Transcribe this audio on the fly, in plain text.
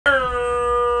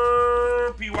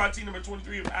PYT number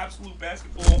 23 of Absolute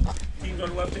Basketball. Teams on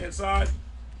the left-hand side.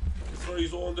 Throw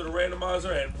these all into the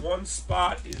randomizer, and one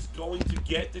spot is going to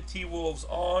get the T-Wolves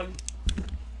on.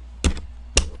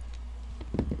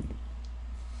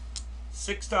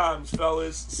 6 times,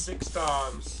 fellas. 6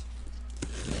 times.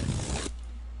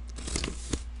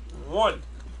 1,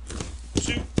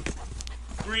 2,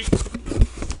 3,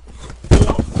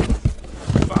 4,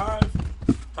 5.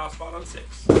 Top spot on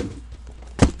 6.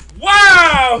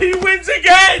 Wow! He wins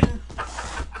again!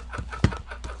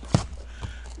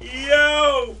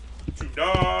 Yo!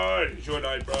 Tonight is your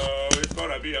night, bro. It's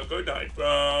gonna be a good night,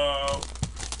 bro.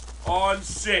 On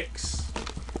 6.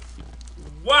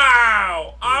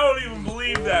 Wow! I don't even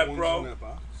believe that, bro. In that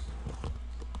box.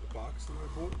 The box that I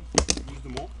bought. Used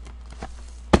them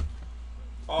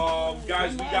all.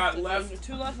 Guys, we got left.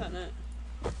 2 left on it.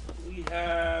 We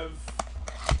have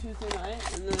Tuesday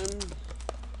night, and then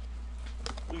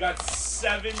we got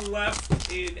 7 left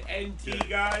in NT,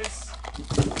 guys.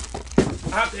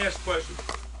 I have to ask a question.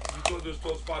 You go to those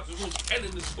 12 spots. There's only 10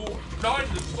 in the store. 9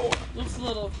 in the store. looks a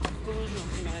little delusional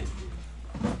tonight.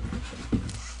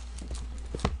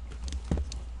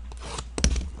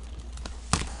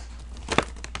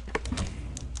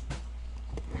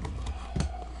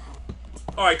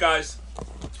 All right, guys.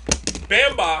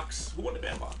 Bam box. Who won the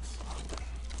bam box?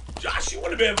 Josh, you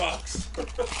won the bam box.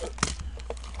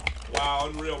 Wow,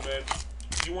 unreal, man.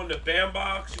 You won the bam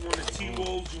box. You won the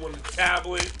T-Wolves. You won the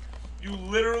tablet. You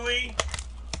literally,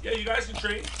 yeah, you guys can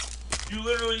trade. You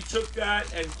literally took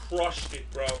that and crushed it,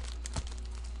 bro.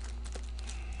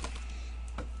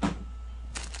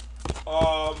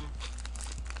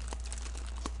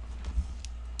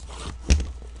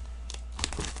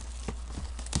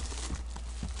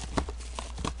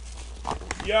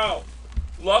 Yo,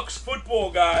 Lux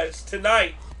football, guys,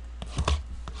 tonight.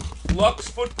 Lux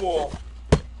football.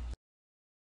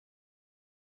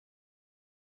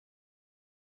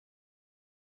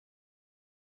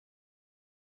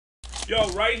 Yo,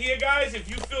 right here, guys, if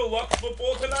you feel Lux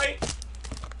football tonight,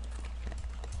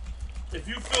 if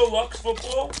you feel Lux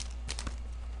football,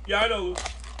 yeah, I know.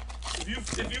 If you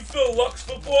feel Lux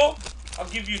football, I'll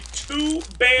give you 2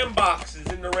 bam boxes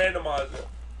in the randomizer.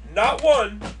 Not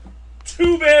 1,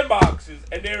 2 bam boxes,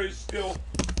 and there is still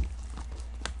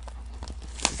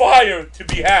fire to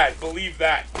be had. Believe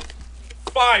that.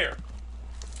 Fire.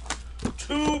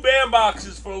 2 bam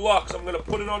boxes for Lux. I'm gonna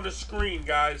put it on the screen,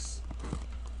 guys.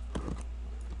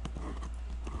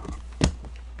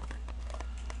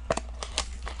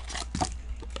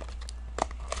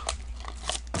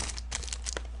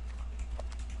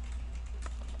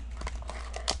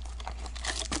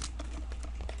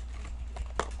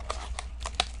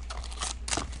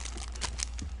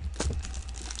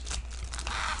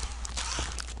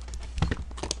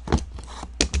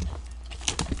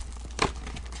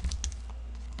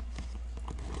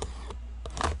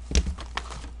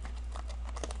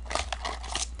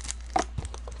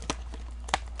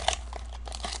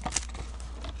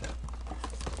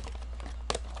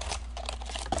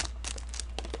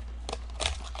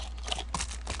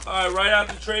 Alright, write out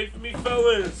the trade for me,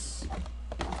 fellas.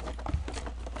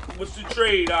 What's the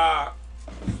trade?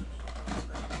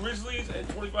 Grizzlies and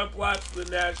 25 plats for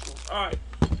the Nationals. Alright,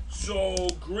 so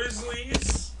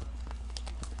Grizzlies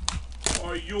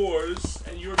are yours,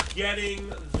 and you're getting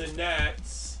the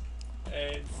Nats,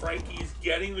 and Frankie's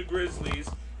getting the Grizzlies,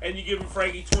 and you're giving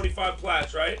Frankie 25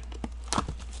 plats, right?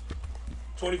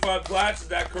 25 plats, is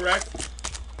that correct?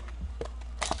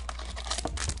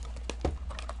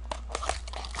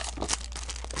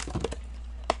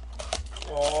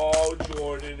 Oh,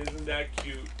 Jordan, isn't that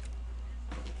cute?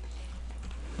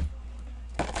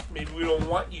 Maybe we don't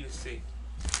want you to see.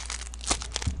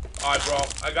 Alright, bro.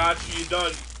 I got you. You're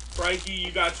done. Frankie,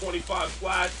 you got 25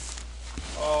 flats.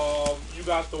 You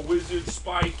got the Wizard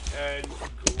Spike, and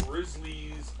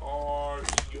Grizzlies are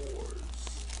yours.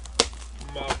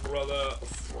 My brother,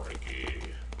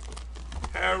 Frankie.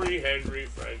 Harry, Henry,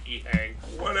 Frankie, Hank,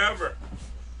 whatever.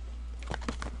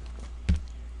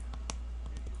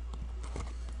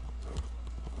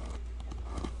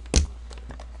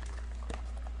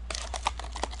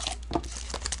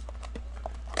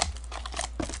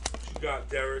 Got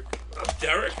Derek. What's up,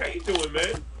 Derek? How you doing,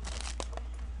 man?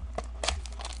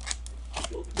 What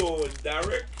you doing,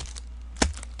 Derek?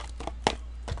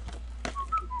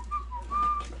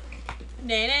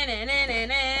 Hey,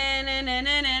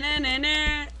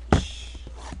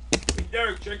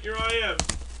 Derek, check your IM.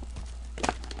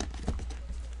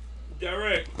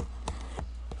 Derek,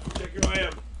 check your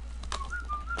IM.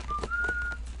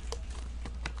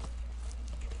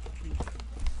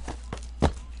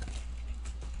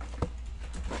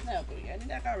 No, Boogie. I need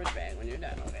that garbage bag when you're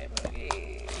done, okay,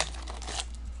 Boogie?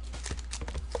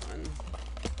 One.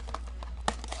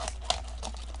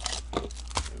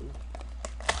 Two.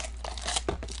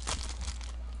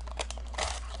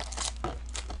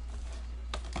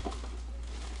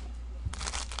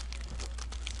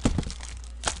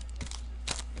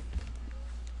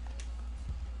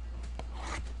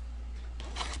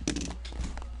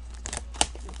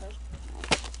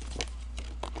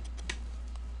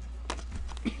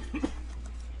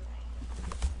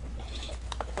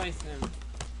 Twice now.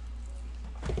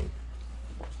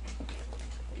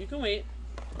 You can wait.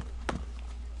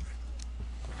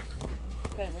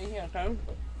 Okay, wait here, okay?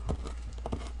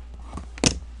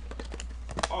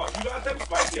 Oh, you got them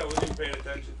spicy. I wasn't even paying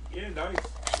attention. Yeah, nice.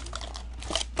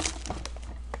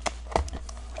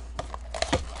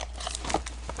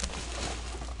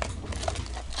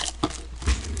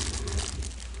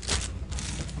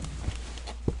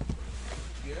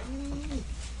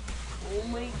 Oh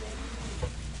my god.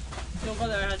 Don't go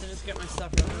there, I had to just get my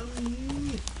stuff ready.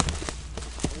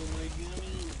 Oh my god.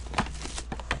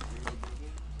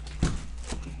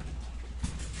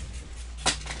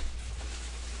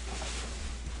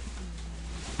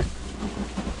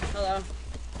 Hello.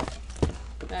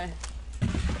 Hey.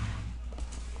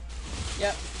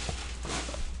 Yep.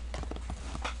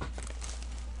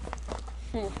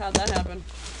 How'd that happen?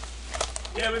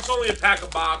 Yeah, but it's only a pack of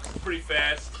box. Pretty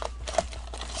fast.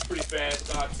 Pretty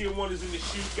fast. Tier 1 is in the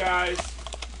shoot, guys.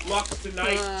 Lux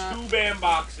tonight. 2 BAM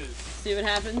boxes. See what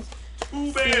happens?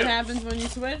 2 See what BAM. happens when you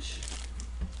switch?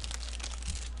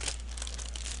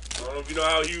 I don't know if you know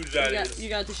how huge that is. You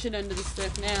got the shit end of the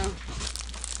stick now.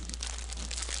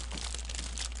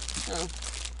 Oh.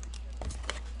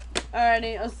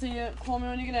 Alrighty, I'll see you. Call me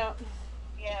when you get out.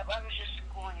 Yeah, I was just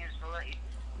calling you to let you.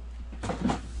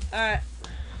 Alright.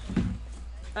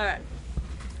 Alright.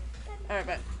 Alright,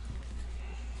 bye.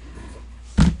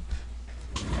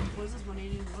 What is this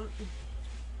 180? What?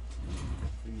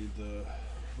 We need the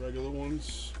regular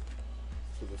ones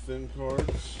for the thin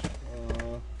cards.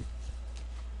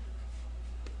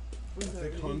 I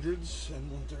think hundreds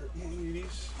and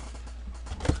 180s.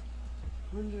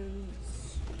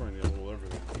 Hundreds. Trying to get a little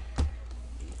everything.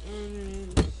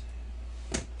 Hundreds.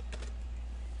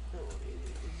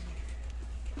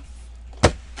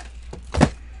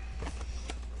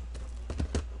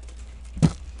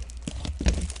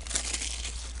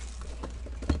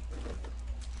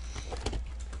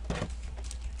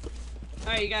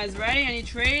 Alright, you guys ready? Any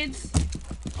trades?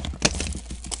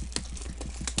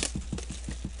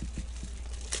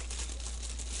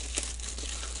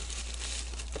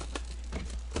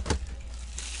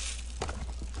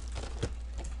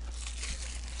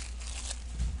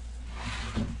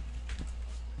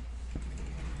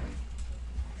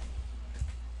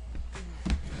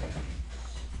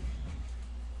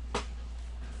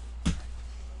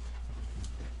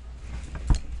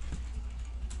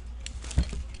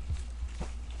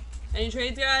 Any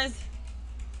trades, guys?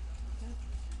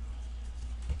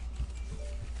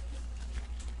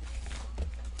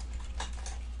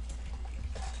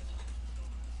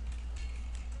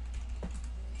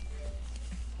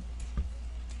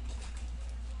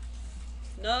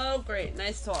 No? Great.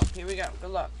 Nice talk. Here we go. Good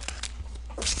luck.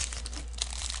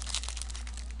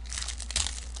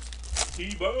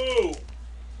 Tebow.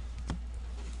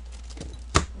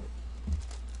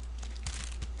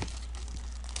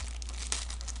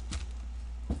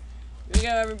 Here we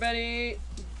go, everybody.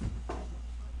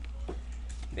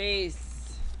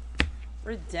 Base.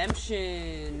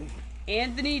 Redemption.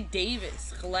 Anthony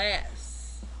Davis.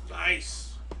 Glass.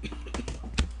 Nice.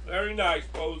 Very nice,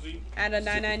 Posey. At a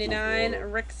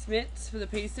 $9.99, Rick Smits for the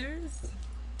Pacers.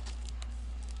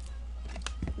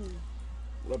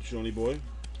 What up, Shawnee boy?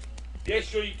 Yeah,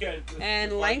 sure you can.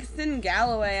 And Langston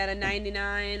Galloway at a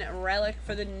 $99, Relic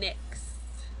for the Knicks.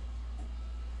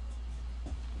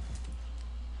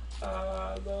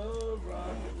 I love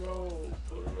rock and roll.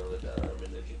 Put another dime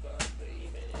in the jukebox, baby.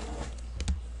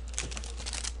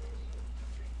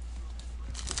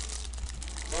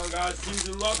 Come on, guys.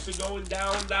 Season Lux are going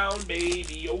down, down,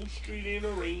 baby. Old Street in a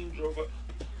Range Rover.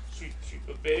 Sweet,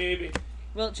 sweet, baby.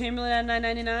 Wilt Chamberlain at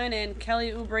 $9.99 and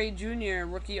Kelly Oubre Jr.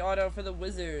 rookie auto for the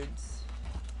Wizards.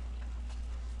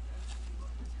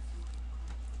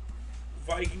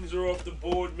 Vikings are off the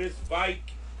board, Miss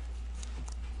Vike.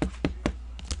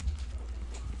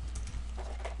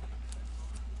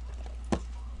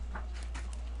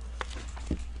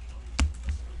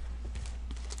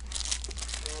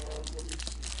 Let me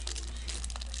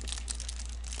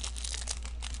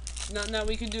see. Nothing that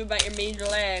we can do about your major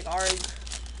leg, Arg.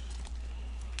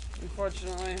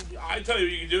 unfortunately. I tell you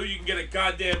what you can do. You can get a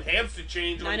goddamn hamster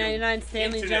change on your $9.99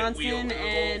 Stanley internet wheel Johnson and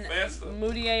it'll and go faster.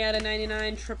 Moutier out of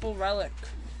 99 triple relic.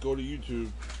 Go to YouTube.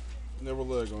 Never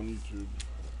lag on YouTube.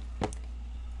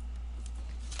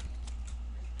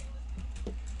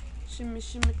 Shimmy,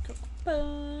 shimmy,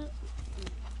 cocoa.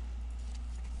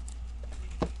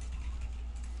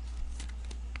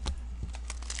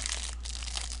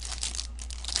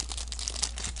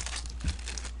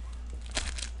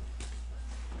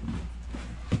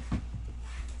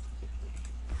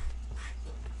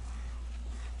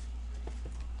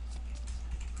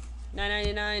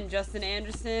 $9.99 Justin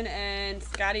Anderson and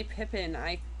Scottie Pippen,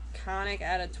 iconic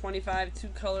out of 25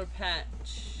 two-color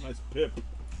patch. Nice pip.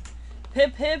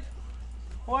 Pip hip,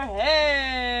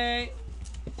 Jorge.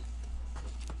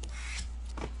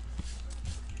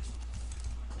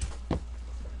 Too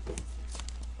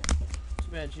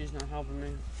bad she's not helping me.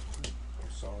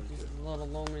 I'm sorry, kid. A lot of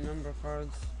lonely number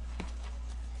cards.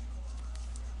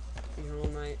 Here all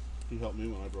night. He helped me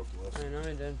when I broke the last I one. know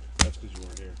he did. That's because you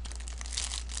weren't here.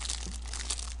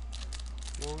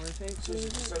 Longer takes. Send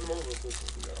them over. We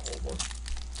got a whole bunch.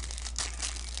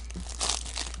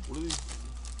 What are these?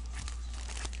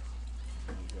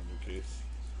 Oh, you got a new case.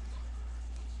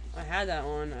 I had that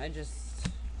one. I just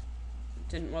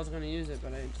wasn't gonna use it,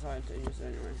 but I decided to use it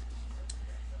anyway.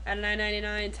 At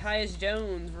 $9.99, Tyus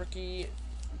Jones, rookie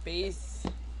base.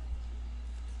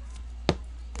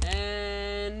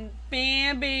 And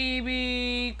bam,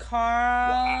 baby,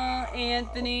 Carl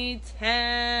Anthony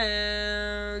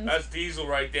Towns. That's Diesel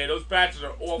right there. Those patches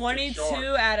are off 22 the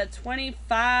chart. out of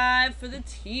 25 for the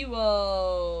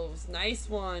T-Wolves. Nice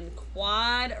one.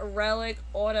 Quad relic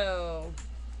auto.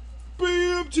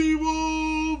 Bam,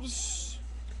 T-Wolves!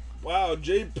 Wow,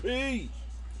 JP!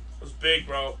 That's big,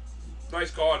 bro. Nice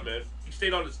card, man. He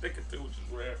stayed on the sticker, too, which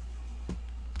is rare.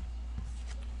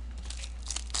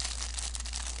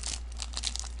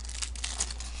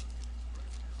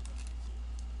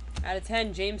 Out of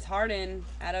 10, James Harden.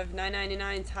 Out of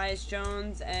 $9.99, Tyus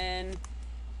Jones and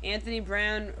Anthony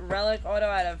Brown relic auto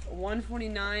out of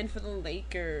 $149 for the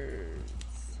Lakers.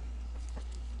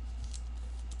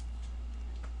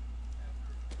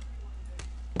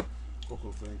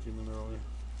 Oakland fan came in earlier.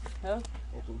 Huh?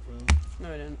 Oakland fan.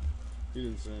 No, he didn't. He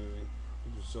didn't say anything. He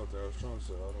just sat there. I was trying to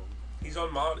say I don't. He's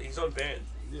on mod. He's on band.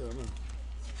 Yeah, I know.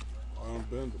 I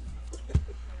unbanned him.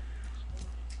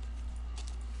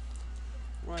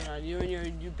 Why not?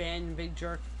 You ban Big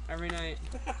Jerk every night.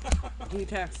 He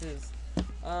taxes.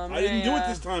 I didn't do it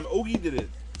this time. Ogie did it.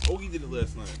 Ogie did it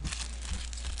last night.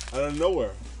 Out of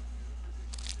nowhere.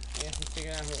 I guess I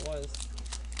figured out who it was.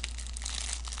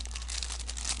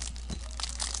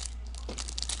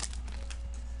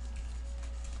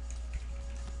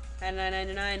 At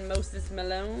 $9.99, Moses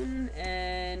Malone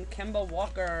and Kemba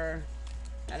Walker.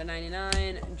 At a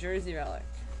 $99, Jersey relic.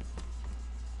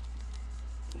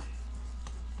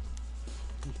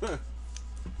 I'm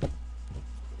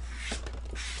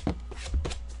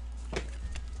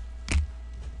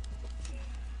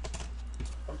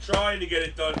trying to get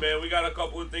it done, man. We got a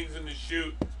couple of things in the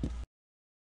shoot.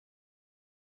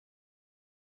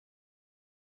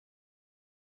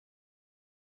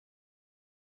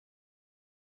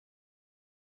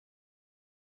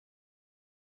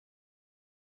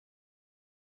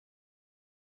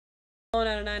 Out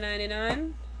of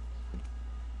 $9.99.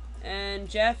 And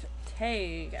Jeff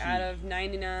Teague out of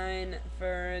 99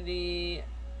 for the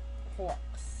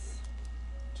Hawks.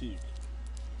 Teague.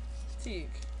 Teague.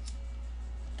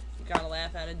 You gotta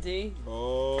laugh out of D.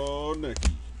 Oh,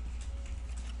 Nicky.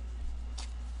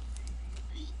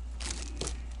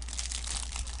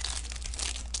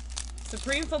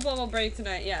 Supreme Football will break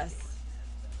tonight, yes.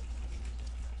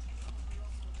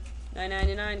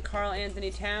 $9.99 Carl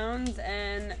Anthony Towns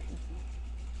and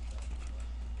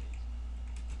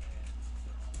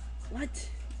what?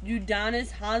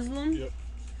 Udonis Haslem? Yep.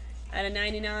 At a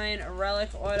 99 relic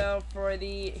auto for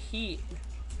the Heat.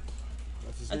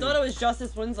 That's his I name. thought it was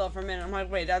Justice Winslow for a minute. I'm like,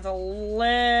 wait, that's a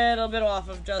little bit off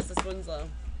of Justice Winslow.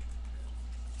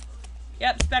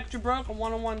 Yep, Spectre broke. A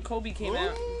 1-on-1 Kobe came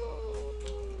out.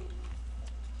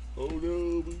 Oh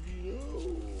no, Boogie, no.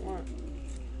 What?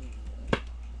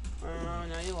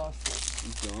 Now you lost it.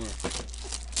 He's gone.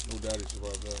 No doubt he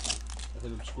survived that. I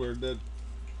hit him square dead.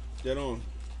 Dead on.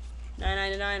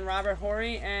 $9.99 Robert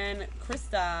Horry and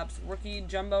Kristaps rookie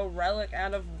jumbo relic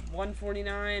out of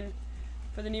 149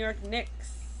 for the New York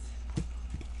Knicks.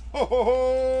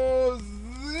 Oh,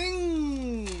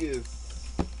 zingus!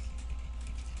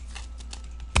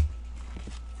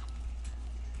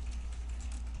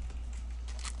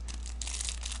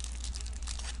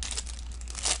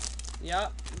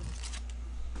 Yup.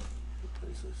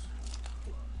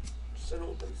 I know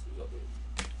what Dennis is up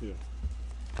there.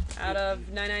 Yeah. Out of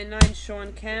 999,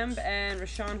 Sean Kemp, and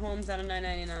Rashawn Holmes out of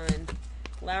 999.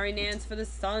 Larry Nance for the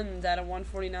Suns out of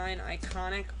 149,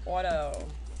 iconic auto.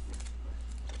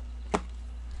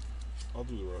 I'll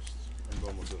do the rest. I'm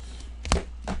done with this.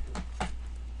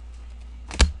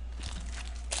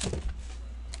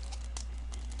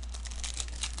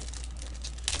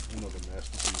 Another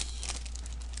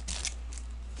masterpiece.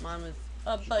 Mine was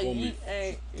a Call me-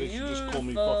 They should just call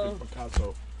me fucking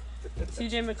Picasso.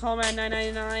 CJ McCollum at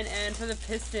 999, and for the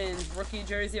Pistons, rookie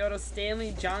jersey auto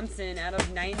Stanley Johnson out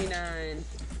of 99.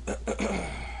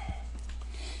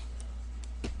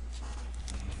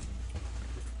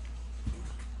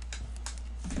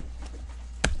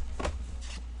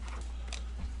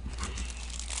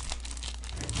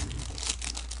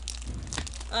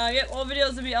 Yep, all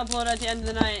videos will be uploaded at the end of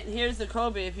the night. Here's the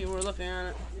Kobe if you were looking at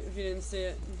it, if you didn't see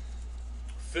it.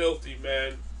 Filthy,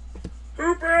 man.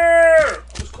 Hooper! I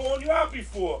was calling you out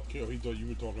before. Yo, he thought you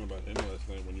were talking about him last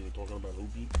night when you were talking about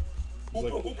Hoopy.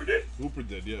 Hooper did? Hooper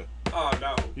did, yeah. Oh,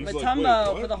 no. He's Matumbo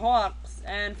like, wait, for the Hawks,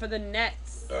 and for the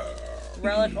Nets,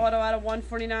 relic auto out of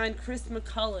 149, Chris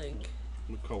McCullough.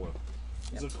 McCullough.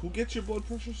 He's like, who gets your blood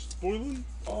pressure boiling?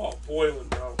 Oh, boiling,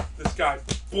 bro. This guy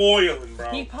boiling, bro.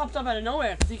 He popped up out of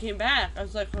nowhere because he came back. I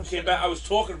was like, oh, Came back. I was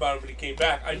talking about him when he came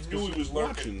back. I knew he was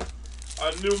lurking. Watching.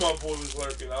 I knew my boy was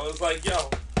lurking. I was like, yo.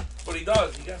 But he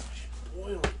does. He got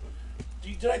boiling.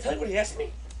 Did I tell you what he asked me?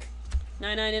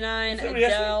 999, Somebody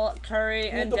asked Adele Curry, Who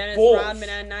had and the Dennis balls Rodman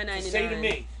at 999. Say to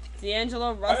me.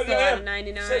 D'Angelo Russell know out of him.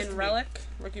 99, Says to me. relic,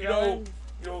 rookie You relic.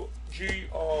 know,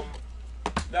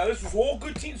 now this was all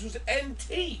good teams. This was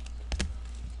NT.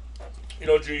 You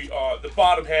know, the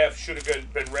bottom half should have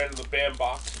been ran in the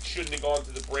bandbox. It shouldn't have gone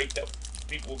to the break that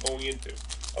people were going into.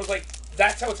 I was like,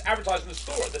 that's how it's advertised in the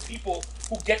store. The people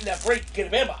who get in that break get a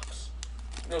bandbox.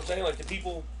 You know what I'm saying? Like the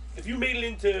people, if you made it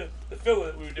into the filler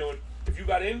that we were doing, if you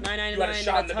got in, you had a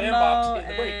shot in the bandbox in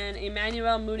the break. And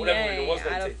Emmanuel Whatever it was,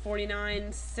 Mudiay out they of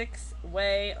 49,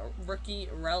 six-way rookie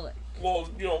relic. Well,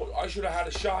 you know, I should have had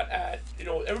a shot at, you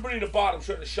know, everybody in the bottom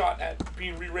should have had a shot at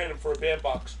being re-random for a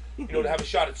bandbox. You know, to have a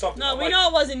shot at something. No, I'm we like, know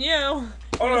it wasn't you. Oh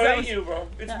no, it ain't you, bro.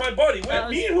 It's my buddy.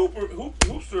 Me and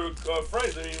Hoopster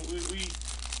friends. I mean,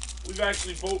 we've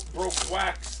actually both broke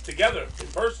wax together in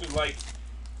person. Like,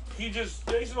 he's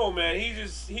an old man.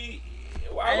 I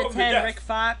Out love of him to 10, death. Rick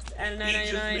Fox out of He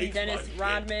just 999, makes Dennis my shit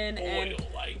Rodman, boil, and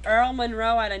like. Earl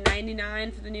Monroe out of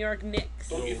 99 for the New York Knicks.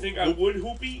 Don't you think I would,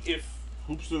 Hoopy, if...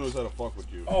 Hoopster knows how to fuck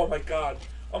with you. Oh my God.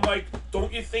 I'm like,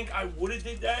 don't you think I would have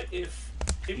did that if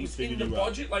it was in the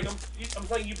budget? Like, I'm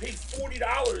telling you paid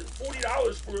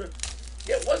 $40 for...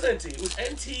 Yeah, it was NT. It was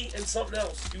NT and something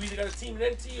else. You either got a team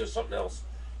in NT or something else.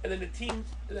 And then the team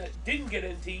that didn't get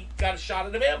NT got a shot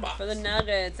at the bandbox. For the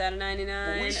Nuggets out of 99,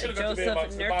 Well, we should have got the Joseph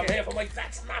bandbox in the bottom half. Nurkic. I'm like,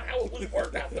 that's not how it was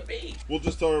worked out to be. We'll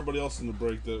just tell everybody else in the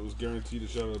break that it was guaranteed a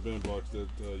shot at the bandbox that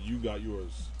you got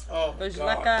yours. Oh, my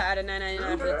Bajleka God. out of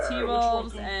 999 for the Which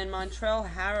T-Wolves, one? and Montrell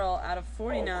Harrell out of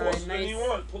 49. Oh, of course, Nice you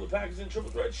want. Pull the package in triple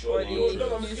thread. for Sure, the I'm just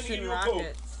going to give Houston you a code.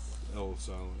 Rockets. L is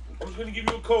silent. I'm just going to give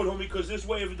you a code, homie, because this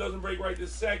way, if it doesn't break right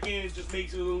this second, it just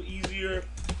makes it a little easier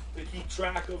to keep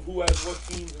track of who has what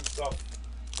teams and stuff.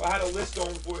 So I had a list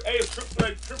going for it. Hey, Trip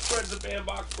Thread's a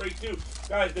bandbox break, too.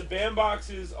 Guys, the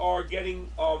bandboxes are getting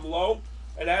low.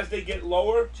 And as they get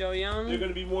lower, Joe Young. they're going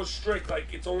to be more strict. Like,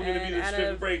 it's only going to be And the out spin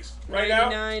of breaks. Right now,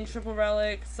 99, triple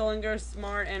relic, Sullinger,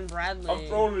 Smart, and Bradley. I'm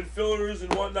throwing them in fillers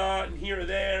and whatnot and here and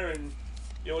there. And,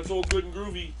 you know, it's all good and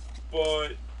groovy.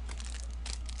 But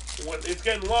when it's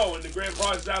getting low and the grand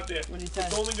prize is out there,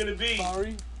 it's only going to be...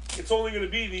 Sorry? It's only going to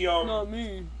be the... Not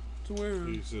me. To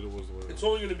win. He said it was the way. It's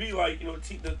only going to be like, you know,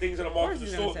 the things that are marked in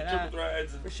the store, the triple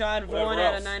threads and Rashad whatever Vaughn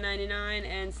out else. of 999,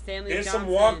 and Stanley There's Johnson. some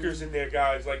walkers in there,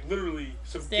 guys. Like, literally,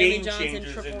 some Stanley game Johnson,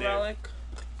 changers triple in there. relic.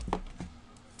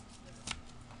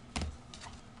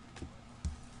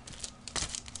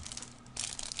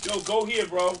 Yo, go here,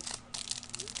 bro.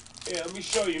 Yeah, let me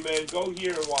show you, man. Go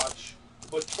here and watch.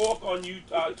 But talk on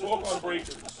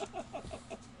Breakers.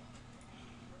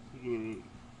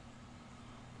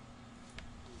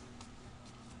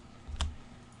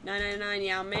 999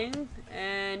 Yao Ming,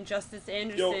 and Justice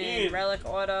Anderson, Yo, Ian. relic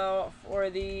auto for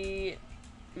the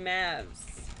Mavs.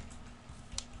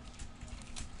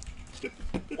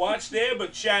 Watch there,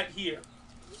 but chat here.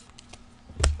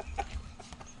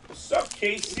 What's up,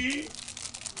 Casey?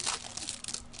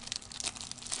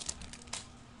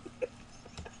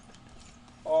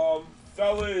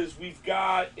 Fellas, we've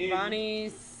got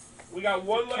Ronnie's. we got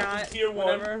one left in tier 1.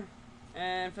 Whatever.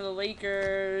 And for the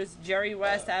Lakers, Jerry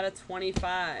West out of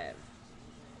 25.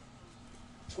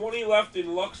 20 left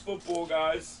in Lux football,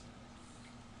 guys.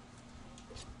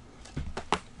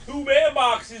 2 man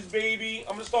boxes, baby.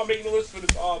 I'm gonna start making a list for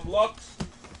this Lux.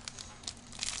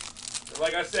 And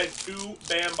like I said, 2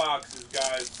 band boxes,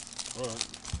 guys. All right.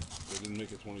 They didn't make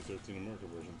a 2013 American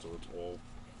version, so it's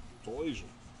all Asia.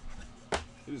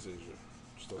 It is Asia.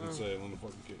 Just doesn't say it on the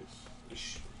fucking case.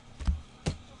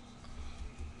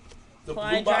 The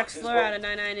Clyde blue box is Drexler out of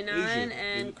 9.99 Asia.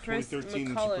 and In Chris 2013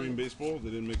 Supreme McCullough. Baseball, they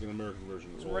didn't make an American version.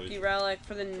 It's all Rookie Asia. relic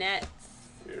for the Nets.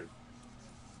 Weird.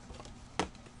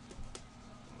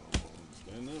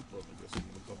 Understand that, but I guess I'm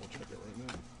gonna double check it right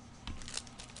now.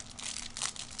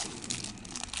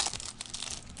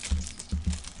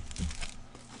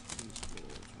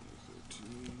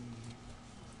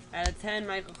 Out of 10,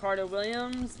 Michael Carter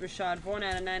Williams, Rashad Vaughn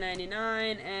out of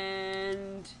 9.99,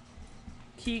 and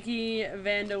Kiki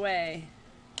Vandeweghe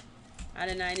out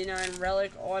of 99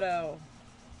 relic auto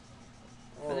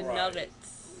for the Alright.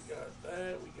 Nuggets. We got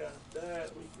that. We got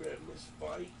that. We grab Miss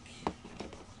Spike.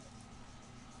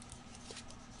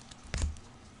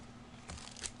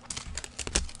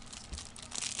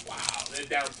 Wow, they're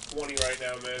down 20 right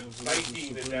now, man.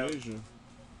 19 they're down. Asia.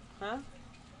 Huh?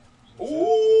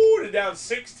 Ooh, they're down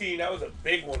 16. That was a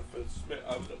big one for Smith.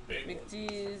 That was a big one.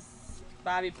 McDee's,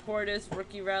 Bobby Portis,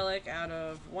 rookie relic out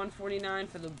of 149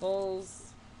 for the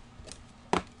Bulls.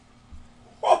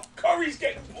 Oh, Curry's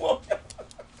getting blown up.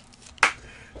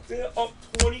 They're up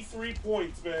 23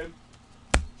 points, man.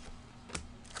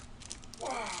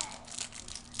 Wow.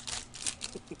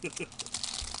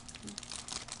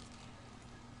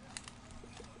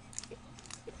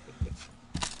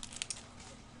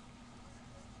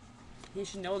 He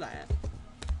should know that.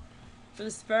 For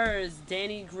the Spurs,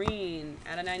 Danny Green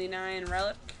out of 99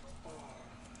 relic.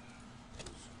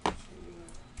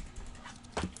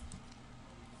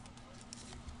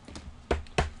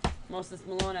 Moses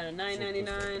Malone out of 9.99.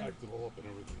 Acted all up and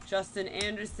everything. Justin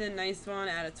Anderson, nice one,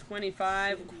 out of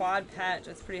 25. Quad patch,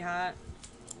 that's pretty hot.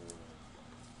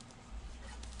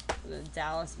 For the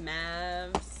Dallas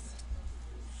Mavs.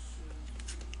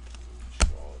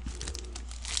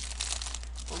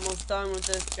 Almost done with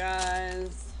this,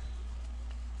 guys.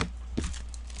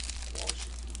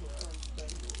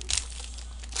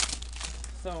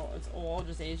 So it's all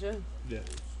just Asia? Yeah.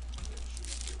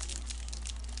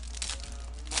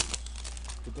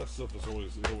 But that stuff is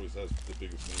always has the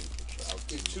biggest names.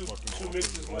 Did two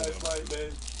mixes last night,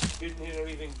 man. Didn't hit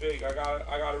anything big. I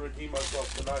gotta redeem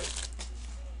myself tonight.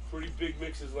 Pretty big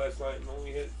mixes last night and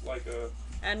only hit like a.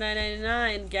 At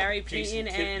 9.99, Gary Jason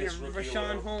Payton and Kipnis rookie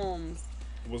Rashawn award. Holmes.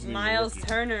 Wasn't even Miles rookie.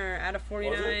 Turner out of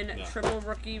 49, No. triple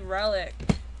rookie relic.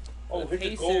 Oh, The hit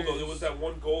the gold though. Pacers. There was that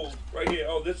one gold right here.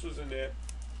 Oh, this was in there.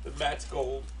 The Matt's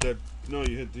gold. No,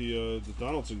 you hit the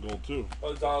Donaldson gold too.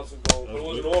 Oh, the Donaldson gold. But it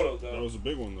was an big. auto That though. was a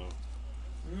big one though.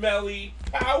 Melly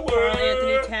Power. Carl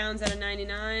Anthony Towns out of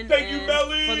 99. Thank you, and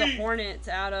Melly! for the Hornets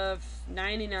out of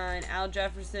 99, Al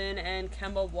Jefferson and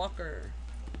Kemba Walker.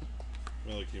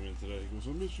 Melly came in today. He goes,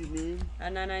 "I miss you, man."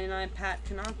 At 9.99, Pat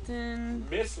Connaughton.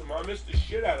 Miss him. I missed the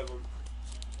shit out of him.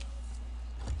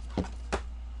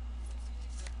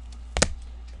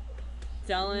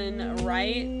 Dylan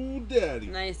Wright. Ooh, daddy.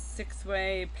 Nice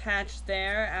six-way patch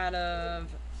there out of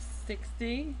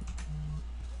 60.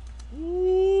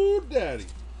 Ooh, daddy.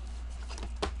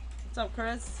 What's up,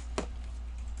 Chris?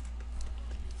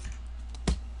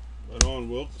 Right on,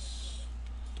 Wilkes.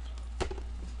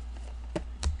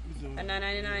 At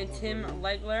 9.99, Tim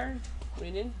Legler.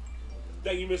 Waited.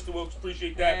 Thank you, Mr. Wilkes.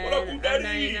 Appreciate that. What up, And Who at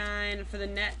Daddy? 99 for the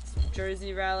Nets,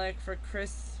 jersey relic for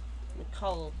Chris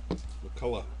McCullough.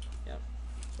 McCullough. Yep,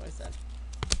 that's what I said.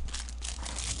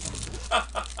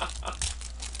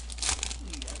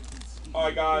 All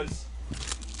right, guys.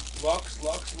 Lux,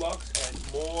 Lux, Lux,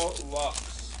 and more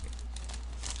Lux.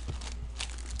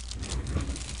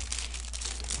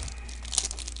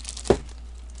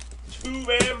 Two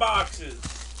man boxes.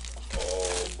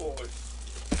 Oh boy.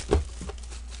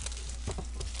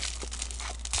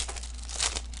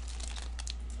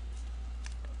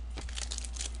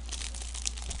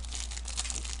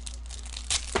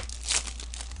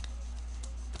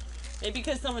 Maybe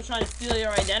because someone's trying to steal your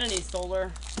identity,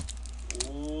 Solar.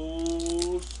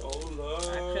 Ooh, Solar.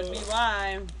 That could be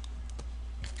why.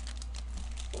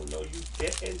 Oh no, you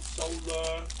didn't,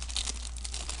 Solar.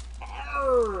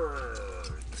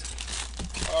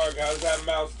 Alright, guys, that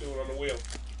mouse doing on the wheel.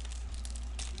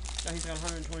 Oh, he's got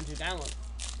 122 downloads.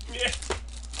 Yeah.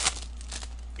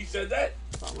 He said that?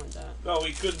 Something like that. No,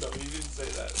 he couldn't though. He didn't say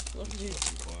that. Look at you.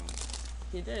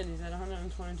 He did. He said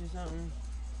 122 something.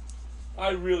 I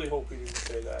really hope he didn't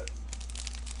say that.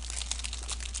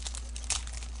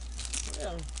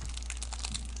 Yeah.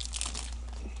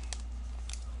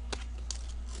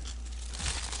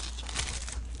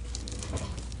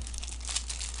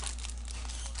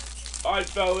 Alright,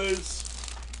 fellas.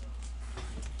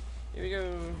 Here we go.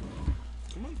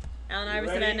 Come on. Allen You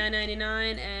Iverson ready? at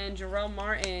 9.99 and Jarrell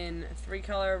Martin,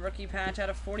 3-color rookie patch out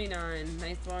of 49.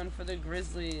 Nice one for the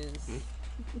Grizzlies.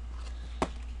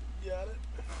 Got it.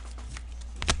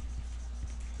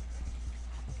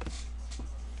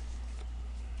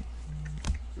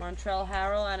 Montrell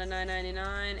Harrell out of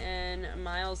 9.99 and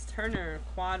Miles Turner,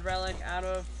 quad relic out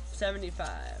of 75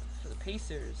 for the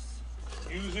Pacers.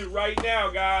 Use it right now,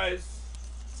 guys.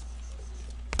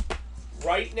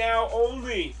 Right now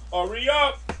only. Hurry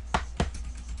up.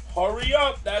 Hurry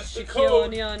up. That's the Shaquille code.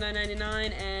 O'Neal at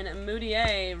 9.99 and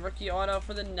Moutier, rookie auto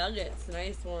for the Nuggets.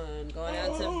 Nice one. Going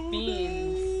out to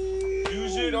Beans.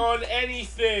 Use it on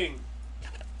anything.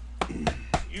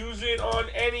 Use it on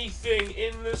anything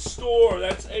in the store.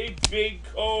 That's a big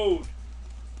code.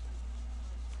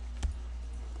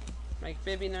 Mike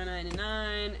Bibby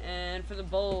 9.99 and for the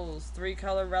Bulls,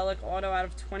 3-color relic auto out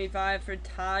of 25 for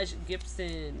Taj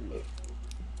Gibson.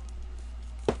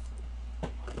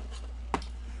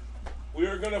 We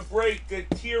are going to break the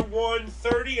Tier 1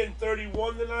 30 and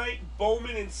 31 tonight.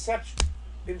 Bowman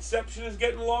Inception is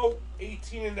getting low.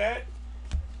 18 in that.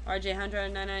 RJ Hunter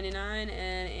at 9.99 and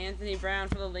Anthony Brown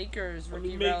for the Lakers,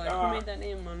 rookie make, relic. Who made that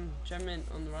name on Gemmint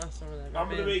on the roster over there? I'm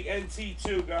going to make NT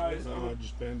too, guys. No, I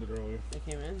just banned it earlier. They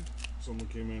came in. Someone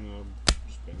came in and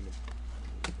just banned it.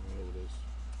 I don't know what it is.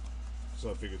 So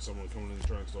I figured someone coming in and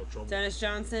trying to start trouble. Dennis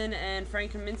Johnson and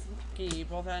Frank Kaminsky,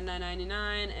 both at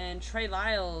 9.99 and Trey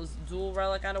Lyles, dual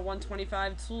relic out of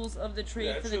 125. Tools of the trade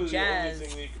Yeah, for it's the really Jazz. the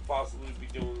only thing they could possibly be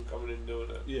doing, coming in and doing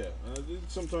it. Yeah,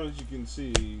 sometimes you can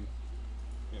see, you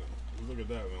look at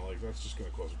that and they're like, that's just going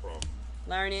to cause a problem.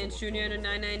 Larry Nance Jr. to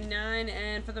 9.99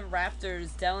 and for the Raptors,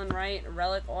 Delon Wright,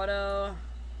 relic auto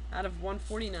out of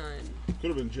 149. Could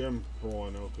have been Jem for all I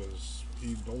know, because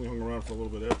he only hung around for a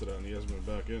little bit after that and he hasn't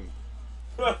been back in.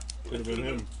 Could have been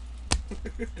him.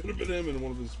 Could have been him in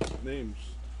one of his names.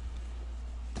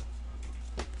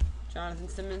 Jonathan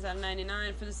Simmons out of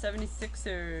 99 for the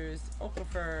 76ers,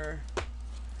 Okafor.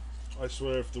 I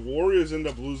swear, if the Warriors end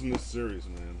up losing this series,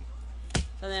 man.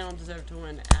 So they don't deserve to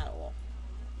win at all.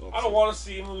 I don't want to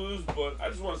see him lose, but I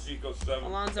just want to see it go 7.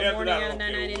 Alonzo After Mourning that, I out of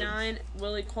don't care who 9.99. wins.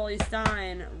 Willie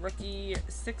Cauley-Stein, rookie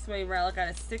 6-way relic out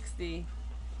of 60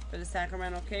 for the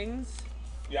Sacramento Kings.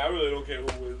 Yeah, I really don't care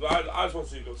who wins. I just want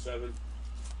to see it go 7.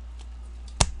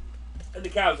 And the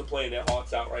Cavs are playing their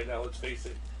hearts out right now, let's face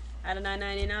it. Out of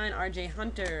 9.99, RJ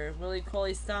Hunter, Willie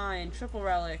Cauley-Stein, triple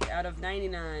relic out of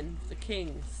 99 for the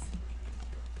Kings.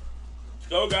 Let's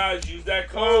go, guys. Use that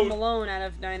Karl code. Malone out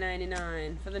of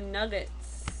 9.99 for the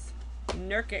Nuggets.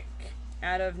 Nurkic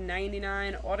out of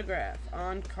 99 autograph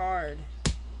on card.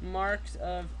 Marks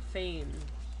of Fame.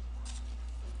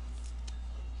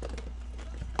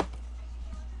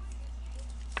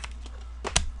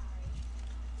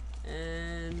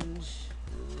 And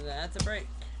that's a break.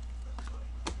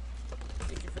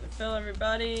 Thank you for the fill,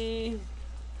 everybody.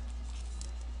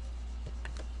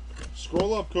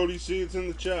 Scroll up, Cody. See, it's in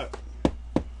the chat.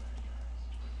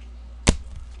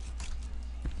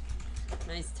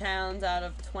 Nice Towns out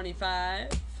of 25.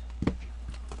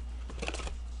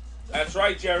 That's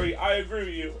right, Jerry. I agree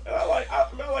with you. And I like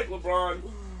LeBron.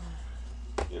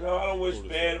 You know, I don't wish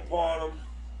bad upon him.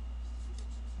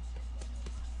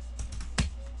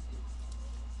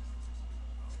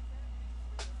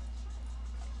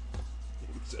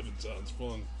 Seven sounds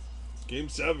fun. Game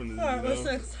 7 is, Alright, what's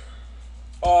next?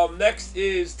 Next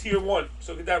is Tier 1.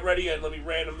 So get that ready and let me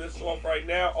random this off right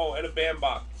now. Oh, and a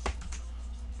bandbox.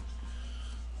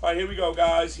 Alright, here we go,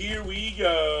 guys. Here we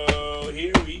go.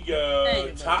 Here we go.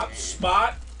 Hey, Top buddy.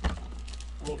 spot.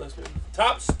 Roll that spin.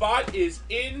 Top spot is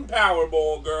in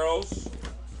Powerball, girls.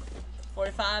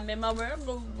 45 made my world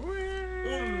go.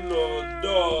 1,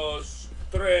 2,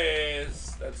 3.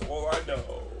 That's all I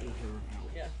know.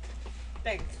 Yeah.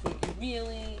 Thanks, Squeaky.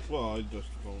 Really? Well, I just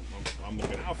don't. I'm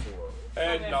looking out for her.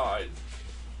 And Okay. 9.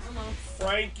 Come on.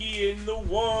 Frankie in the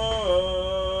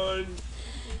 1.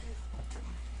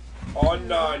 On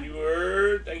 9, you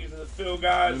heard? Thank you for the fill,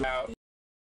 guys. Out.